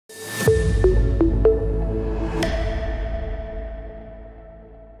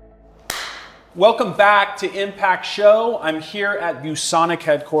Welcome back to Impact Show. I'm here at ViewSonic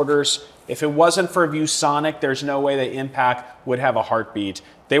headquarters. If it wasn't for ViewSonic, there's no way that Impact would have a heartbeat.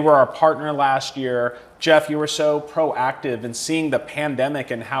 They were our partner last year. Jeff, you were so proactive in seeing the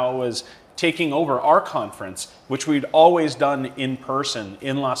pandemic and how it was taking over our conference, which we'd always done in person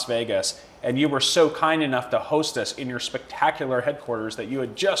in Las Vegas. And you were so kind enough to host us in your spectacular headquarters that you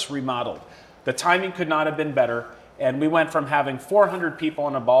had just remodeled. The timing could not have been better. And we went from having 400 people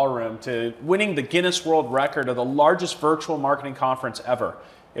in a ballroom to winning the Guinness World Record of the largest virtual marketing conference ever.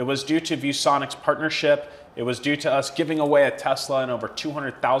 It was due to ViewSonic's partnership. It was due to us giving away a Tesla and over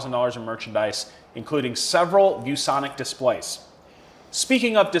 $200,000 in merchandise, including several ViewSonic displays.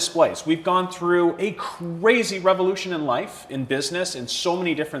 Speaking of displays, we've gone through a crazy revolution in life, in business, in so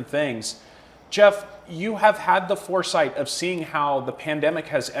many different things. Jeff, you have had the foresight of seeing how the pandemic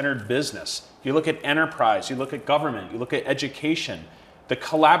has entered business. You look at enterprise, you look at government, you look at education. The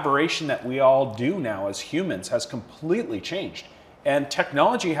collaboration that we all do now as humans has completely changed. And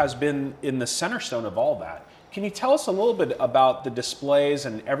technology has been in the center stone of all that. Can you tell us a little bit about the displays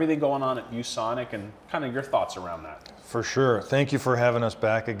and everything going on at ViewSonic and kind of your thoughts around that? For sure. Thank you for having us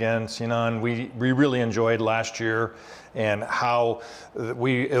back again, Sinan. We really enjoyed last year and how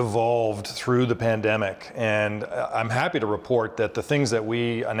we evolved through the pandemic. And I'm happy to report that the things that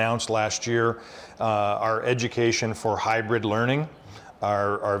we announced last year, our education for hybrid learning,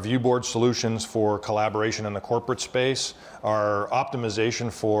 our viewboard solutions for collaboration in the corporate space, our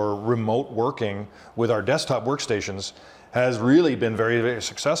optimization for remote working with our desktop workstations has really been very, very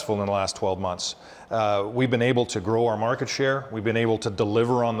successful in the last 12 months. We've been able to grow our market share. We've been able to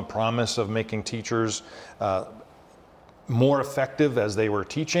deliver on the promise of making teachers more effective as they were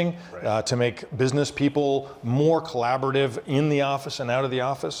teaching, right. To make business people more collaborative in the office and out of the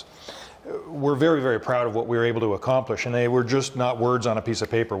office. We're very, very proud of what we were able to accomplish, and they were just not words on a piece of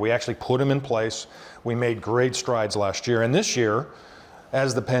paper. We actually put them in place. We made great strides last year, and this year,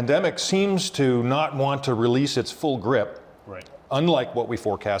 as the pandemic seems to not want to release its full grip, right. Unlike what we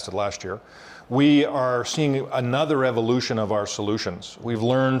forecasted last year, we are seeing another evolution of our solutions. We've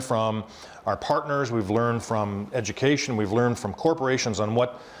learned from our partners, we've learned from education, we've learned from corporations on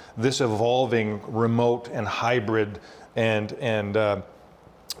what this evolving remote and hybrid and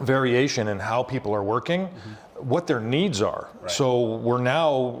variation in how people are working, what their needs are. Right. So we're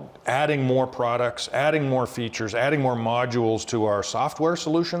now adding more products, adding more features, adding more modules to our software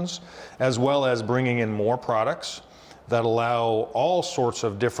solutions, as well as bringing in more products that allow all sorts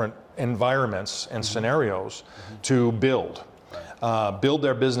of different environments and scenarios to build. Right. Build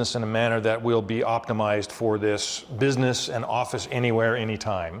their business in a manner that will be optimized for this business and office anywhere,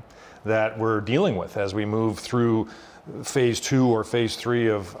 anytime that we're dealing with as we move through phase 2 or phase 3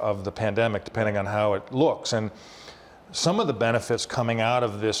 of the pandemic, depending on how it looks. And some of the benefits coming out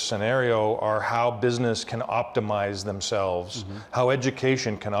of this scenario are how business can optimize themselves, how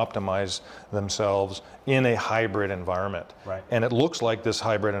education can optimize themselves in a hybrid environment. Right. And it looks like this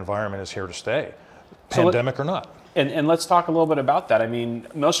hybrid environment is here to stay, pandemic or not. And let's talk a little bit about that. I mean,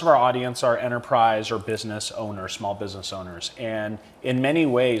 most of our audience are enterprise or business owners, small business owners. And in many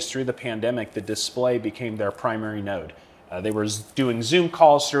ways, through the pandemic, the display became their primary node. They were doing Zoom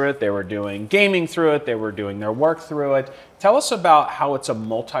calls through it. They were doing gaming through it. They were doing their work through it. Tell us about how it's a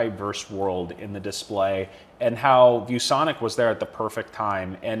multiverse world in the display and how ViewSonic was there at the perfect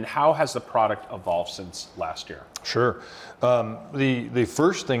time, and how has the product evolved since last year? Sure. The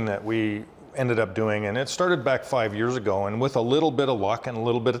first thing that we ended up doing, and it started back 5 years ago, and with a little bit of luck and a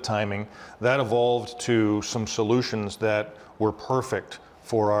little bit of timing, that evolved to some solutions that were perfect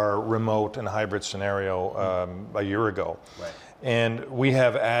for our remote and hybrid scenario a year ago. Right. And we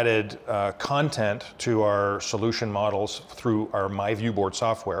have added content to our solution models through our MyViewBoard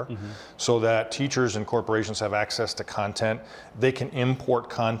software, so that teachers and corporations have access to content. They can import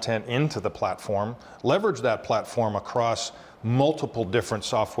content into the platform, leverage that platform across multiple different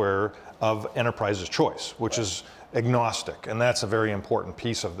software of enterprise's choice, which is agnostic, and that's a very important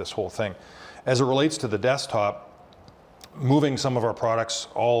piece of this whole thing. As it relates to the desktop, moving some of our products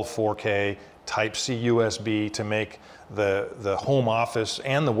all 4K, Type-C USB to make the home office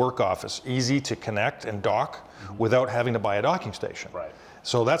and the work office easy to connect and dock without having to buy a docking station. Right.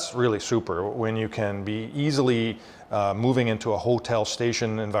 So that's really super when you can be easily moving into a hotel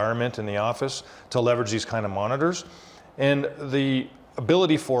station environment in the office to leverage these kind of monitors. And the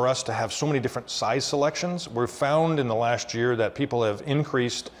ability for us to have so many different size selections, we've found in the last year that people have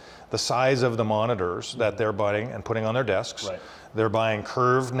increased the size of the monitors that they're buying and putting on their desks. Right. They're buying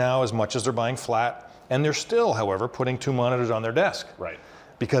curved now as much as they're buying flat, and they're still, however, putting 2 monitors on their desk. Right.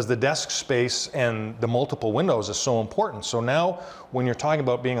 because the desk space and the multiple windows is so important. So now when you're talking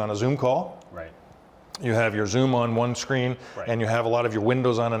about being on a Zoom call, Right. you have your Zoom on one screen, Right. and you have a lot of your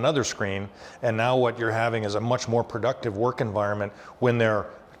windows on another screen, and now what you're having is a much more productive work environment when they're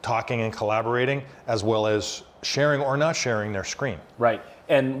talking and collaborating, as well as sharing or not sharing their screen. Right.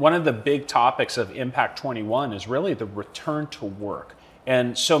 And one of the big topics of Impact 21 is really the return to work.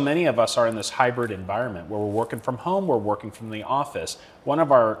 And so many of us are in this hybrid environment where we're working from home, we're working from the office. One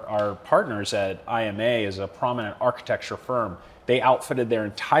of our partners at IMA is a prominent architecture firm. They outfitted their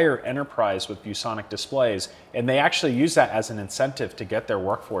entire enterprise with ViewSonic displays, and they actually use that as an incentive to get their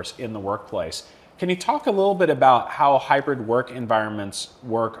workforce in the workplace. Can you talk a little bit about how hybrid work environments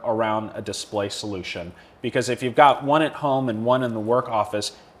work around a display solution? Because if you've got one at home and one in the work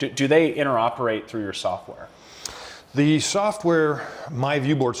office, do they interoperate through your software? The software, My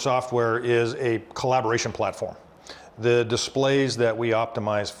Viewboard software, is a collaboration platform. The displays that we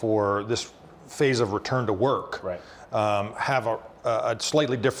optimize for this phase of return to work Right. Have a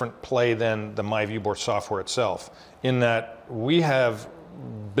slightly different play than the My Viewboard software itself, in that we have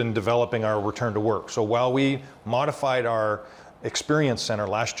been developing our return to work. So while we modified our Experience Center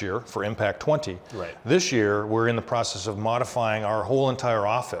last year for Impact 20, Right. this year we're in the process of modifying our whole entire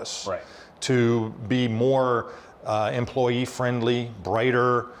office Right. to be more employee friendly,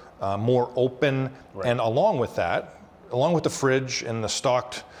 brighter, more open, Right. and along with that, along with the fridge and the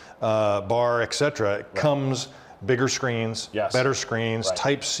stocked bar, etc., comes bigger screens, Yes. better screens, Right.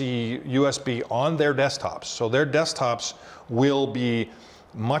 Type-C, USB on their desktops. So their desktops will be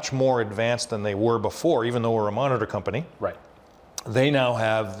much more advanced than they were before, even though we're a monitor company. Right. They now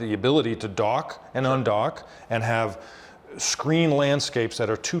have the ability to dock and undock and have screen landscapes that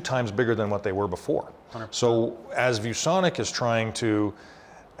are 2 times bigger than what they were before. 100%. So as ViewSonic is trying to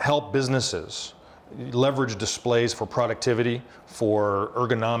help businesses leverage displays for productivity, for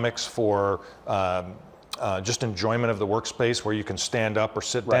ergonomics, for just enjoyment of the workspace where you can stand up or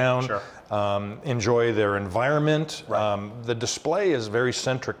sit Right, down, sure. enjoy their environment. Right. The display is very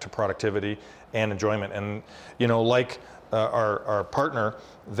centric to productivity and enjoyment. And you know, like our partner,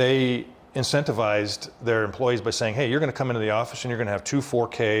 they incentivized their employees by saying, hey, you're going to come into the office and you're going to have 2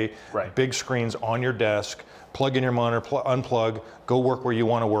 4K Right. big screens on your desk, plug in your monitor, unplug, go work where you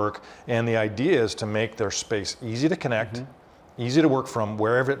want to work. And the idea is to make their space easy to connect, easy to work from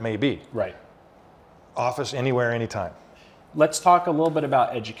wherever it may be. Right. Office, anywhere, anytime. Let's talk a little bit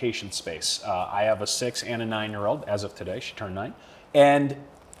about education space. I have a 6 and a 9-year-old. As of today, she turned 9. And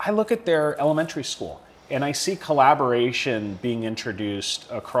I look at their elementary school and I see collaboration being introduced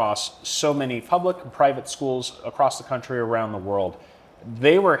across so many public and private schools across the country, around the world.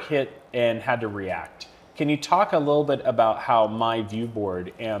 They were hit and had to react. Can you talk a little bit about how My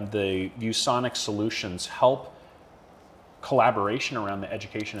Viewboard and the ViewSonic solutions help collaboration around the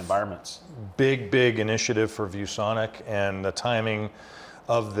education environments? Big initiative for ViewSonic, and the timing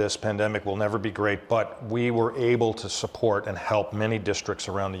of this pandemic will never be great, but we were able to support and help many districts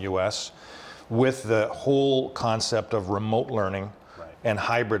around the US with the whole concept of remote learning and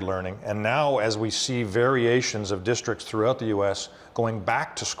hybrid learning. And now as we see variations of districts throughout the US going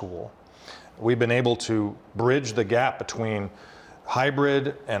back to school, we've been able to bridge the gap between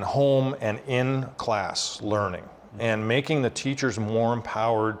hybrid and home and in-class learning, and making the teachers more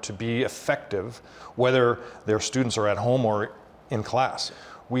empowered to be effective, whether their students are at home or in class.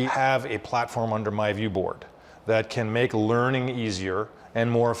 We have a platform under My Viewboard that can make learning easier and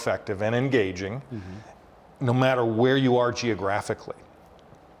more effective and engaging, no matter where you are geographically.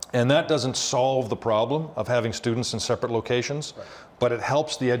 And that doesn't solve the problem of having students in separate locations, but it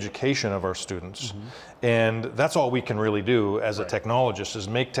helps the education of our students. And that's all we can really do as a technologist, is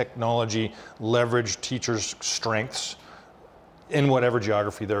make technology leverage teachers' strengths in whatever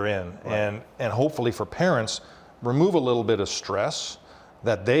geography they're in. And hopefully for parents, remove a little bit of stress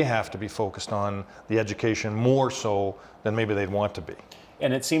that they have to be focused on the education more so than maybe they'd want to be.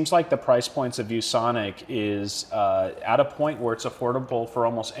 And it seems like the price points of ViewSonic is at a point where it's affordable for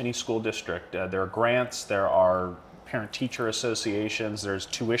almost any school district. There are grants, there are parent-teacher associations, there's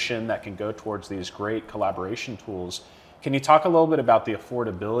tuition that can go towards these great collaboration tools. Can you talk a little bit about the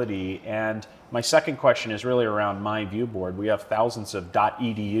affordability? And my second question is really around My Viewboard. We have thousands of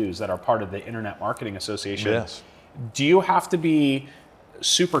 .edus that are part of the Internet Marketing Association. Yes. Do you have to be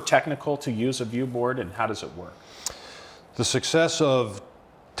super technical to use a viewboard, and how does it work? The success of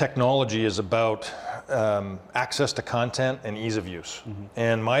technology is about access to content and ease of use.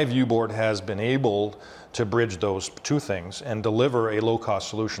 And My Viewboard has been able to bridge those 2 things and deliver a low-cost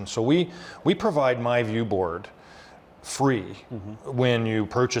solution. So we provide My Viewboard free when you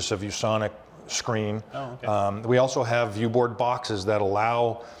purchase a ViewSonic screen. Oh, okay. We also have viewboard boxes that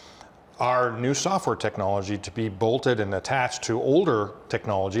allow our new software technology to be bolted and attached to older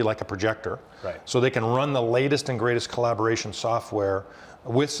technology like a projector. Right. So they can run the latest and greatest collaboration software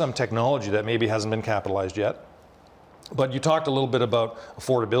with some technology that maybe hasn't been capitalized yet. But you talked a little bit about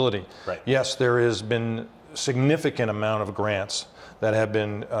affordability. Right. Yes, there has been significant amount of grants that have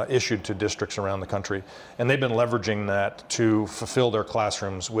been issued to districts around the country, and they've been leveraging that to fulfill their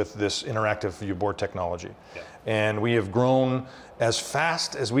classrooms with this interactive viewboard technology. Yeah. And we have grown as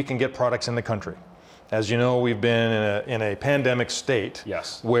fast as we can get products in the country. As you know, we've been in a pandemic state.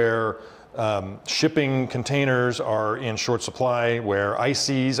 Yes. Where shipping containers are in short supply, where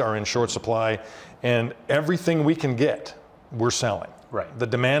ICs are in short supply, and everything we can get, we're selling. Right. The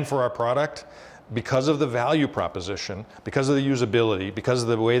demand for our product, because of the value proposition, because of the usability, because of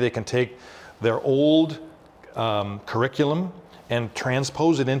the way they can take their old curriculum and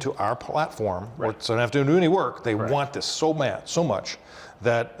transpose it into our platform, Right. so they don't have to do any work. They Correct. want this so much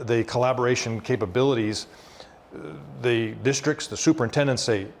that the collaboration capabilities, the districts, the superintendents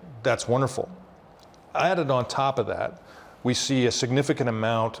say, that's wonderful. Added on top of that, we see a significant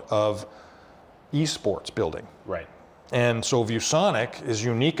amount of esports building. Right. And so ViewSonic is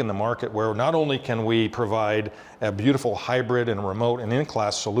unique in the market where not only can we provide a beautiful hybrid and remote and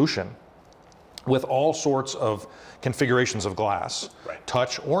in-class solution with all sorts of configurations of glass, Right.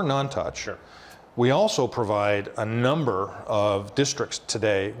 touch or non-touch, Sure. we also provide a number of districts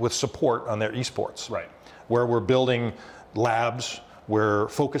today with support on their esports, Right. where we're building labs, we're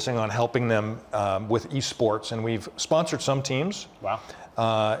focusing on helping them with esports, and we've sponsored some teams. Wow.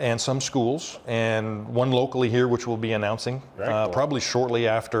 And some schools, and one locally here, which we'll be announcing Very cool. probably shortly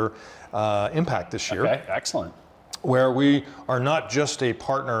after Impact this year, Okay, excellent. where we are not just a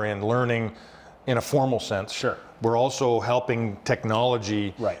partner in learning in a formal sense. Sure. We're also helping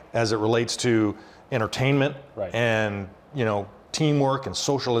technology Right. as it relates to entertainment Right. and teamwork and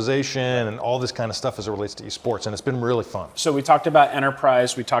socialization and all this kind of stuff as it relates to esports, and it's been really fun. So we talked about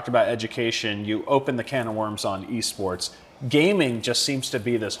enterprise, we talked about education, you opened the can of worms on esports. Gaming just seems to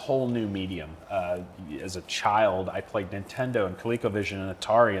be this whole new medium. As a child, I played Nintendo and ColecoVision and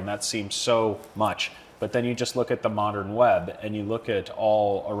Atari, and that seems so much. But then you just look at the modern web, and you look at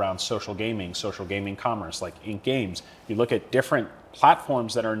all around social gaming commerce, like Ink Games. You look at different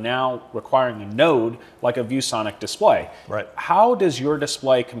platforms that are now requiring a node, like a ViewSonic display. Right. How does your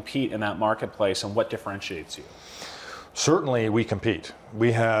display compete in that marketplace, and what differentiates you? Certainly we compete.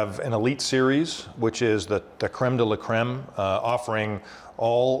 We have an Elite series, which is the creme de la creme, offering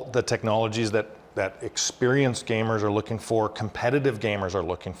all the technologies that experienced gamers are looking for, competitive gamers are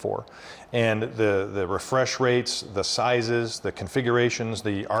looking for. And the refresh rates, the sizes, the configurations,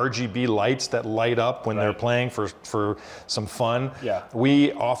 the RGB lights that light up when they're playing for some fun. Yeah.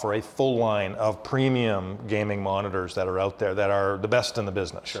 We offer a full line of premium gaming monitors that are out there that are the best in the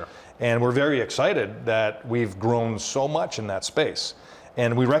business. Sure. And we're very excited that we've grown so much in that space.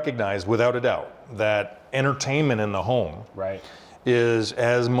 And we recognize, without a doubt, that entertainment in the home Right. is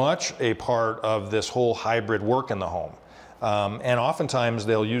as much a part of this whole hybrid work in the home. And oftentimes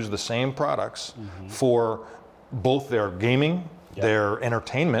they'll use the same products for both their gaming, their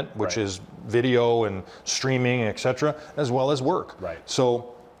entertainment, which is video and streaming, etc., as well as work. Right.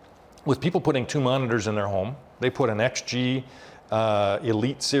 So with people putting two monitors in their home, they put an XG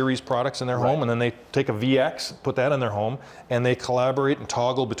Elite series products in their home, and then they take a VX, put that in their home, and they collaborate and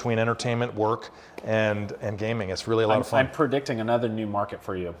toggle between entertainment, work, and gaming. It's really a lot of fun. I'm predicting another new market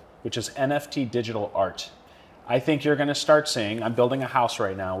for you, which is NFT digital art. I think you're going to start seeing, I'm building a house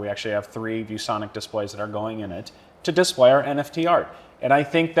right now. We actually have 3 ViewSonic displays that are going in it to display our NFT art. And I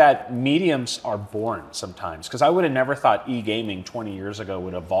think that mediums are born sometimes, because I would have never thought e-gaming 20 years ago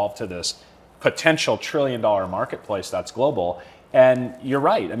would evolve to this potential $1 trillion marketplace that's global. And you're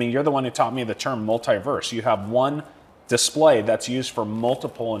right. I mean, you're the one who taught me the term multiverse. You have one display that's used for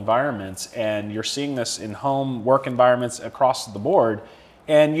multiple environments, and you're seeing this in home, work environments across the board.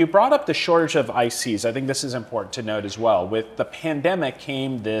 And you brought up the shortage of ICs. I think this is important to note as well. With the pandemic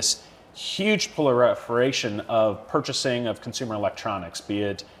came this huge proliferation of purchasing of consumer electronics, be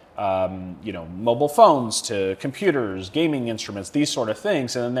it mobile phones to computers, gaming instruments, these sort of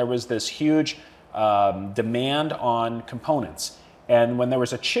things. And then there was this huge demand on components. And when there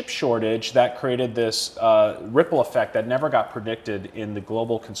was a chip shortage, that created this ripple effect that never got predicted in the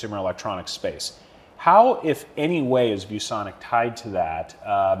global consumer electronics space. How, if any way, is ViewSonic tied to that?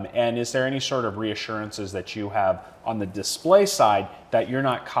 And is there any sort of reassurances that you have on the display side that you're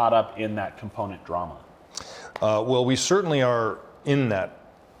not caught up in that component drama? Well, we certainly are in that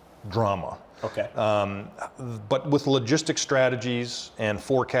drama. Okay. But with logistic strategies and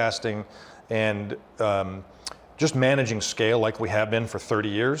forecasting and just managing scale like we have been for 30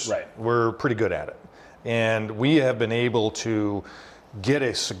 years, right. we're pretty good at it. And we have been able to get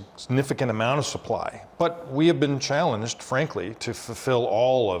a significant amount of supply, but we have been challenged, frankly, to fulfill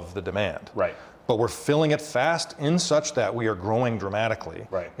all of the demand. Right. But we're filling it fast in such that we are growing dramatically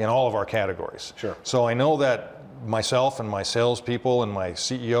in all of our categories. Sure. So I know that myself and my salespeople and my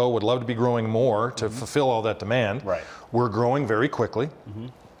CEO would love to be growing more to fulfill all that demand. Right. We're growing very quickly.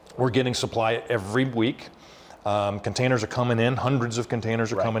 We're getting supply every week. Containers are coming in, hundreds of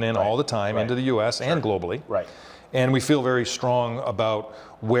containers are coming in all the time into the US and globally. Right. And we feel very strong about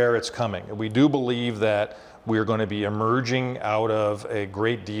where it's coming. We do believe that we're going to be emerging out of a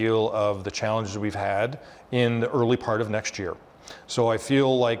great deal of the challenges we've had in the early part of next year. So I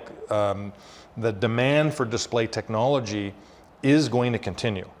feel like the demand for display technology is going to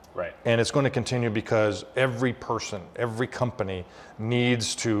continue. Right. And it's going to continue because every person, every company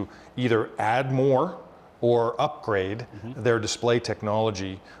needs to either add more or upgrade their display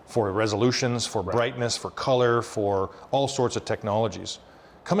technology for resolutions, for brightness, for color, for all sorts of technologies.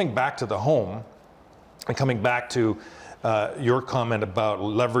 Coming back to the home, and coming back to your comment about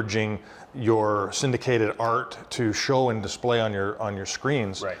leveraging your syndicated art to show and display on your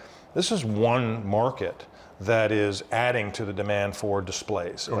screens, this is one market that is adding to the demand for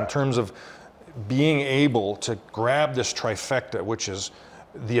displays. In terms of being able to grab this trifecta, which is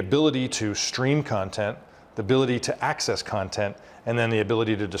the ability to stream content, the ability to access content, and then the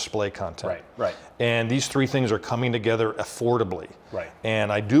ability to display content. And these three things are coming together affordably.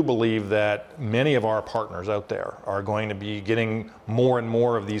 And I do believe that many of our partners out there are going to be getting more and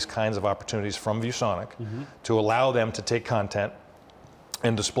more of these kinds of opportunities from ViewSonic to allow them to take content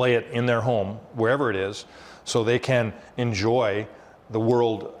and display it in their home, wherever it is, so they can enjoy the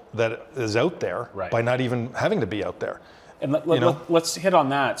world that is out there by not even having to be out there. And let's hit on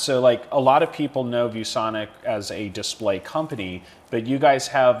that. So like a lot of people know ViewSonic as a display company, but you guys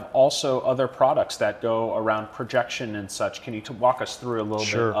have also other products that go around projection and such. Can you walk us through a little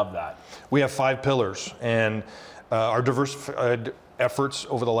bit of that? We have 5 pillars, and our diversified efforts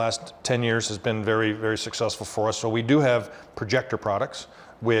over the last 10 years has been very, very successful for us. So we do have projector products,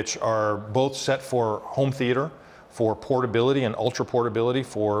 which are both set for home theater, for portability and ultra portability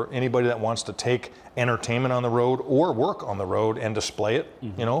for anybody that wants to take entertainment on the road or work on the road and display it,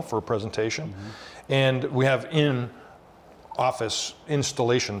 for a presentation. And we have in-office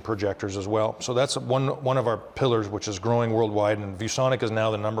installation projectors as well. So that's one of our pillars, which is growing worldwide, and ViewSonic is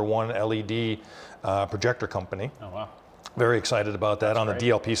now the #1 LED projector company. Oh, wow. Very excited about that. That's on the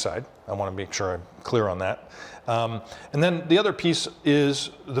DLP side. I want to make sure I'm clear on that. And then the other piece is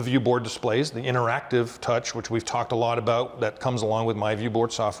the viewboard displays, the interactive touch, which we've talked a lot about, that comes along with my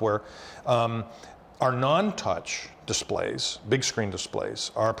viewboard software. Our non-touch displays, big screen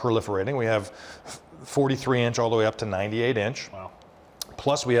displays, are proliferating. We have 43-inch all the way up to 98-inch. Wow.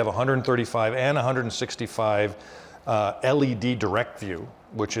 Plus we have 135 and 165 LED direct view,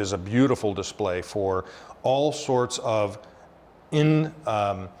 which is a beautiful display for all sorts of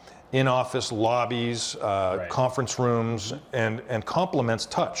in-office lobbies, conference rooms, and complements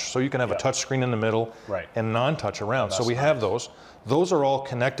touch. So you can have a touch screen in the middle and non-touch around. So we have those. Those are all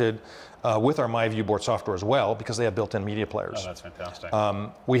connected with our MyViewBoard software as well, because they have built-in media players. Oh, that's fantastic.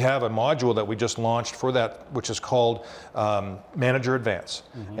 We have a module that we just launched for that, which is called Manager Advance.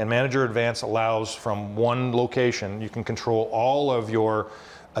 And Manager Advance allows, from one location, you can control all of your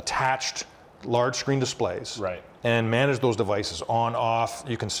attached large screen displays and manage those devices on, off.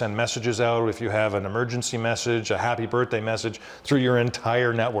 You can send messages out if you have an emergency message, a happy birthday message, through your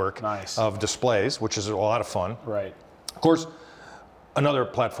entire network of displays, which is a lot of fun. Of course, another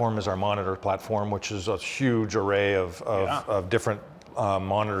platform is our monitor platform, which is a huge array of different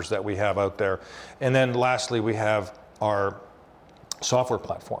monitors that we have out there. And then lastly, we have our software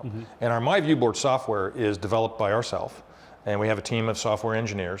platform. And our MyViewBoard software is developed by ourselves, and we have a team of software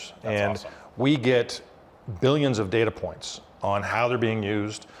engineers. That's awesome. We get billions of data points on how they're being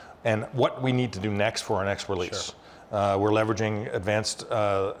used and what we need to do next for our next release. We're leveraging advanced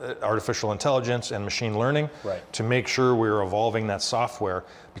artificial intelligence and machine learning to make sure we're evolving that software,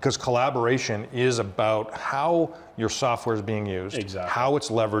 because collaboration is about how your software is being used, how it's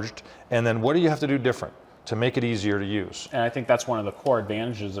leveraged, and then what do you have to do different to make it easier to use. And I think that's one of the core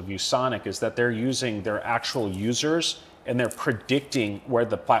advantages of ViewSonic, is that they're using their actual users and they're predicting where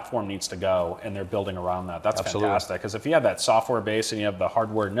the platform needs to go, and they're building around that. That's fantastic, because if you have that software base and you have the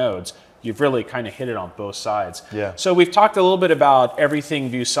hardware nodes, you've really kind of hit it on both sides. So we've talked a little bit about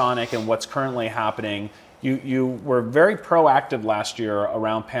everything ViewSonic and what's currently happening. You were very proactive last year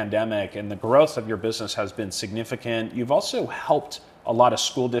around pandemic, and the growth of your business has been significant. You've also helped a lot of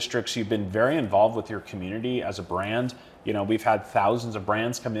school districts. You've been very involved with your community as a brand. You know, we've had thousands of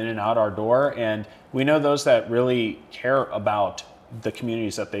brands come in and out our door, and we know those that really care about the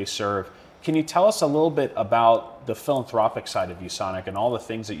communities that they serve. Can you tell us a little bit about the philanthropic side of ViewSonic and all the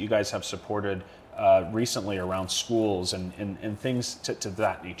things that you guys have supported recently around schools and things to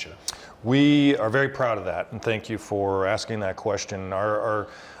that nature? We are very proud of that, and thank you for asking that question. Our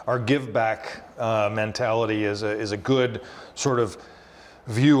give back mentality is a good sort of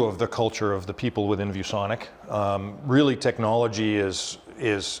view of the culture of the people within ViewSonic. Really, technology is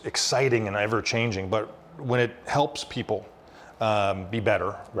exciting and ever changing, but when it helps people be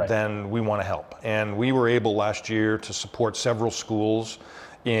better, then we want to help. And we were able last year to support several schools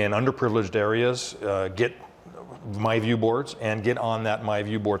in underprivileged areas, get MyView boards and get on that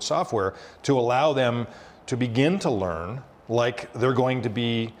MyView board software to allow them to begin to learn like they're going to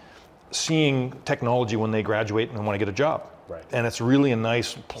be seeing technology when they graduate and want to get a job. Right. And it's really a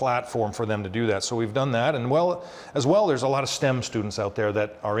nice platform for them to do that. So we've done that. And as well, there's a lot of STEM students out there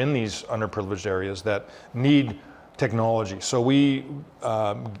that are in these underprivileged areas that need technology. So we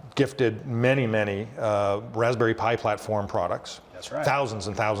gifted many Raspberry Pi platform products. That's right. Thousands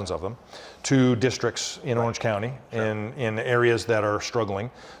and thousands of them, to districts in Orange County, in areas that are struggling,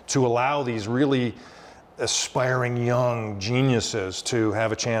 to allow these really aspiring young geniuses to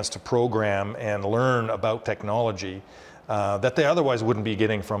have a chance to program and learn about technology that they otherwise wouldn't be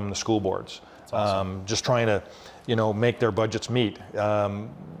getting from the school boards. That's awesome. Just trying to, make their budgets meet.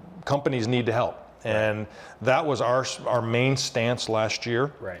 Companies need to help, and that was our main stance last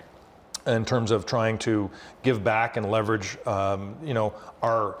year. Right. In terms of trying to give back and leverage,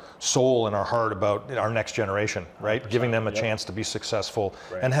 our soul and our heart about our next generation, right? Giving them a chance to be successful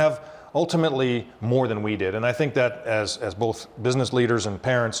and have ultimately more than we did. And I think that as both business leaders and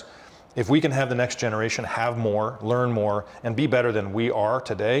parents, if we can have the next generation have more, learn more, and be better than we are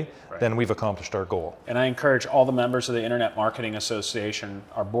today, then we've accomplished our goal. And I encourage all the members of the Internet Marketing Association,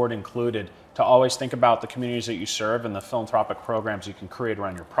 our board included, to always think about the communities that you serve and the philanthropic programs you can create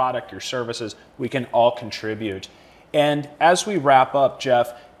around your product, your services. We can all contribute. And as we wrap up,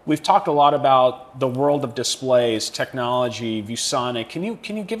 Jeff, we've talked a lot about the world of displays, technology, ViewSonic. Can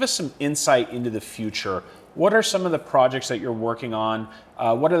you give us some insight into the future? What are some of the projects that you're working on?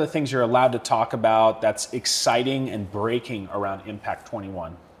 What are the things you're allowed to talk about that's exciting and breaking around Impact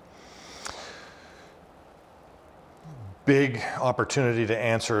 21? Big opportunity to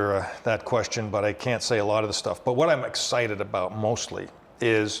answer that question, but I can't say a lot of the stuff. But what I'm excited about mostly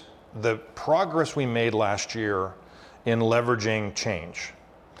is the progress we made last year in leveraging change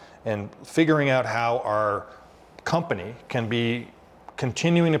and figuring out how our company can be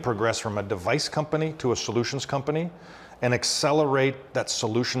continuing to progress from a device company to a solutions company and accelerate that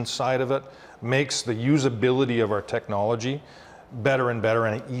solution side of it, makes the usability of our technology better and better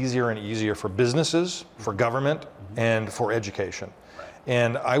and easier for businesses, for government, and for education.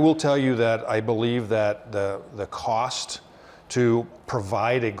 And I will tell you that I believe that the cost to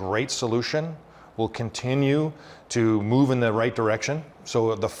provide a great solution will continue to move in the right direction.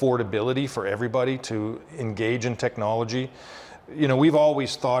 So the affordability for everybody to engage in technology. We've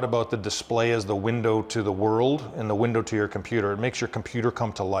always thought about the display as the window to the world and the window to your computer. It makes your computer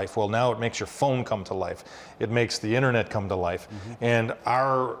come to life. Well, now it makes your phone come to life. It makes the internet come to life. And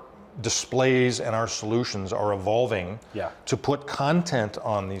our displays and our solutions are evolving to put content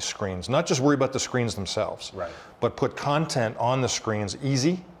on these screens, not just worry about the screens themselves, but put content on the screens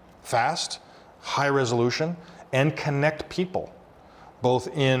easy, fast, high resolution, and connect people, both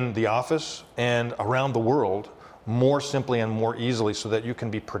in the office and around the world, more simply and more easily, so that you can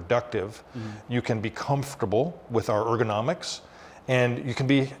be productive, you can be comfortable with our ergonomics, and you can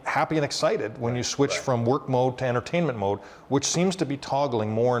be happy and excited when you switch from work mode to entertainment mode, which seems to be toggling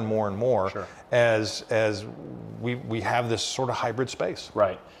more and more and more as we have this sort of hybrid space.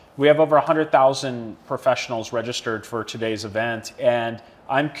 Right. We have over 100,000 professionals registered for today's event, and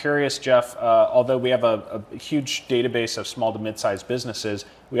I'm curious, Jeff, although we have a huge database of small to mid-sized businesses,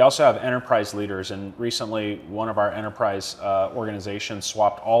 we also have enterprise leaders, and recently one of our enterprise organizations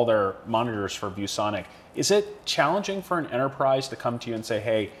swapped all their monitors for ViewSonic. Is it challenging for an enterprise to come to you and say,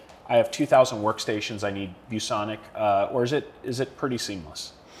 hey, I have 2,000 workstations, I need ViewSonic, or is it pretty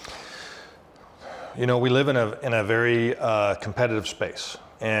seamless? We live in a very competitive space,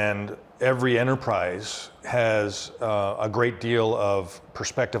 and every enterprise has a great deal of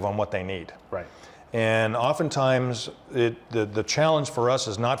perspective on what they need. Right. And oftentimes, the challenge for us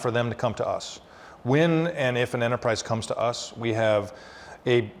is not for them to come to us. When and if an enterprise comes to us, we have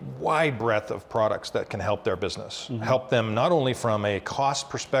a wide breadth of products that can help their business. Help them not only from a cost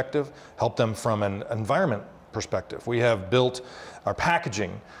perspective, help them from an environment perspective. We have built our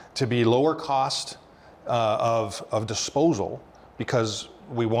packaging to be lower cost of disposal, because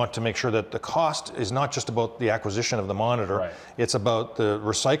we want to make sure that the cost is not just about the acquisition of the monitor, right. It's about the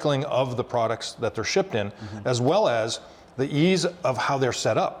recycling of the products that they're shipped in, as well as the ease of how they're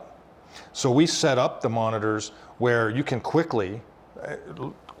set up. So we set up the monitors where you can quickly,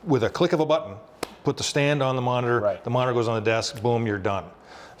 with a click of a button, put the stand on the monitor, right. The monitor goes on the desk, boom, you're done.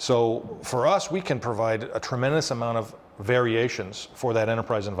 So for us, we can provide a tremendous amount of variations for that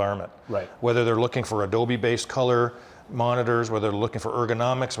enterprise environment. Right. Whether they're looking for Adobe-based color monitors, whether they're looking for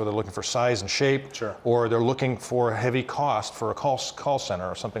ergonomics, whether they're looking for size and shape, sure. Or they're looking for heavy cost for a call center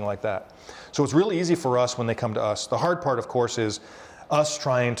or something like that. So it's really easy for us when they come to us. The hard part, of course, is us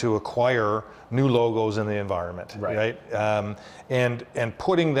trying to acquire new logos in the environment, right? And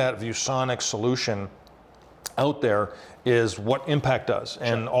putting that ViewSonic solution out there is what Impact does,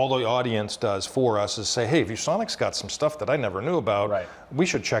 and all the audience does for us is say, hey, ViewSonic's got some stuff that I never knew about. Right. We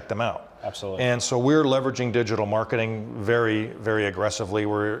should check them out. Absolutely. And so we're leveraging digital marketing very, very aggressively.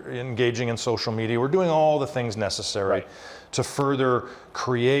 We're engaging in social media. We're doing all the things necessary to further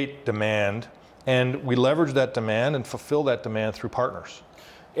create demand, and we leverage that demand and fulfill that demand through partners.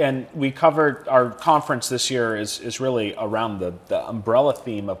 And we covered, our conference this year is really around the umbrella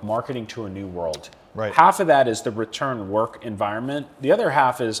theme of marketing to a new world. Right. Half of that is the return work environment. The other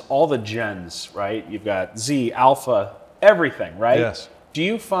half is all the gens, right? You've got Z, Alpha, everything, right? Yes. Do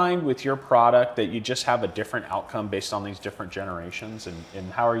you find with your product that you just have a different outcome based on these different generations,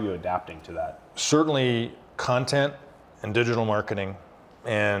 and how are you adapting to that? Certainly content and digital marketing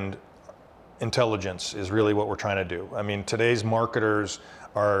and intelligence is really what we're trying to do. I mean, today's marketers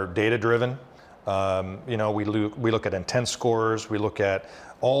are data-driven. You know, we look at intent scores, we look at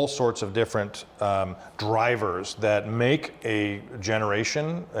all sorts of different drivers that make a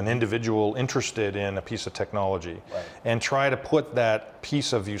generation, an individual interested in a piece of technology, and try to put that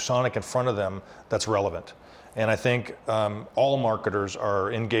piece of ViewSonic in front of them that's relevant. And I think all marketers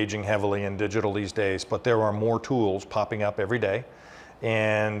are engaging heavily in digital these days, but there are more tools popping up every day.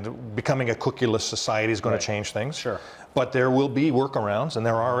 And becoming a cookieless society is going to change things. Sure. But there will be workarounds, and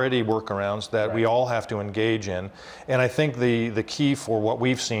there are already workarounds that we all have to engage in. And I think the key for what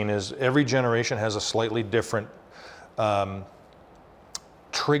we've seen is every generation has a slightly different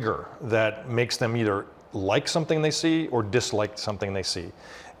trigger that makes them either like something they see or dislike something they see.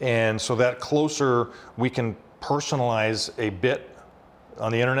 And so that closer we can personalize a bit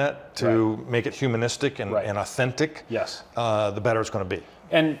on the internet to make it humanistic and authentic, the better it's going to be.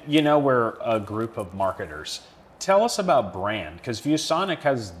 And you know, we're a group of marketers. Tell us about brand, because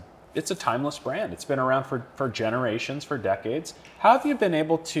ViewSonic it's a timeless brand. It's been around for generations, for decades. How have you been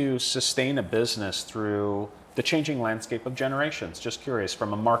able to sustain a business through the changing landscape of generations? Just curious,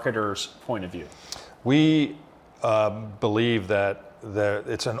 from a marketer's point of view. We believe that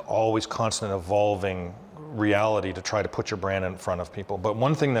it's an always constant evolving reality to try to put your brand in front of people. But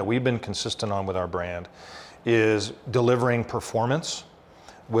one thing that we've been consistent on with our brand is delivering performance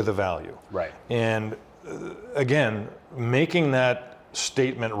with a value. Right. And again, making that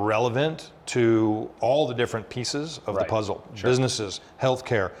statement relevant to all the different pieces of the puzzle. Businesses,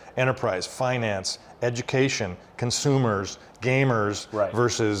 healthcare, enterprise, finance, education, consumers, gamers,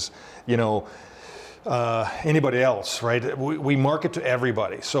 versus, you know, anybody else, right? We market to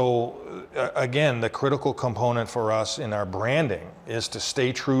everybody. So again, the critical component for us in our branding is to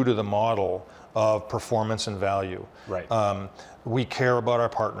stay true to the model of performance and value. Right. We care about our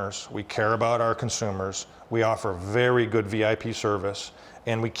partners. We care about our consumers. We offer very good VIP service,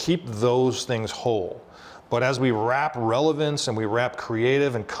 and we keep those things whole. But as we wrap relevance and we wrap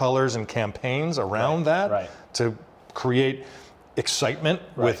creative and colors and campaigns around that to create excitement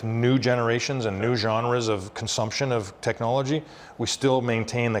with new generations and new genres of consumption of technology, we still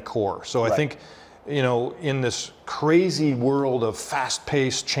maintain the core. So I think, you know, in this crazy world of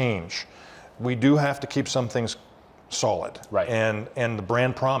fast-paced change, we do have to keep some things solid. And the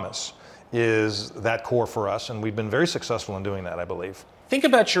brand promise is that core for us, and we've been very successful in doing that, I believe. Think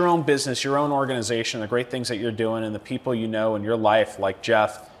about your own business, your own organization, the great things that you're doing, and the people you know in your life, like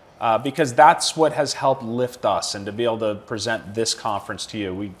Jeff, because that's what has helped lift us, and to be able to present this conference to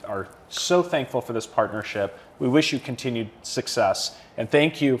you. We are so thankful for this partnership. We wish you continued success, and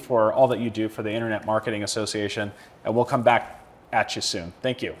thank you for all that you do for the Internet Marketing Association, and we'll come back at you soon.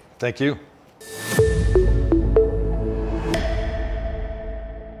 Thank you. Thank you.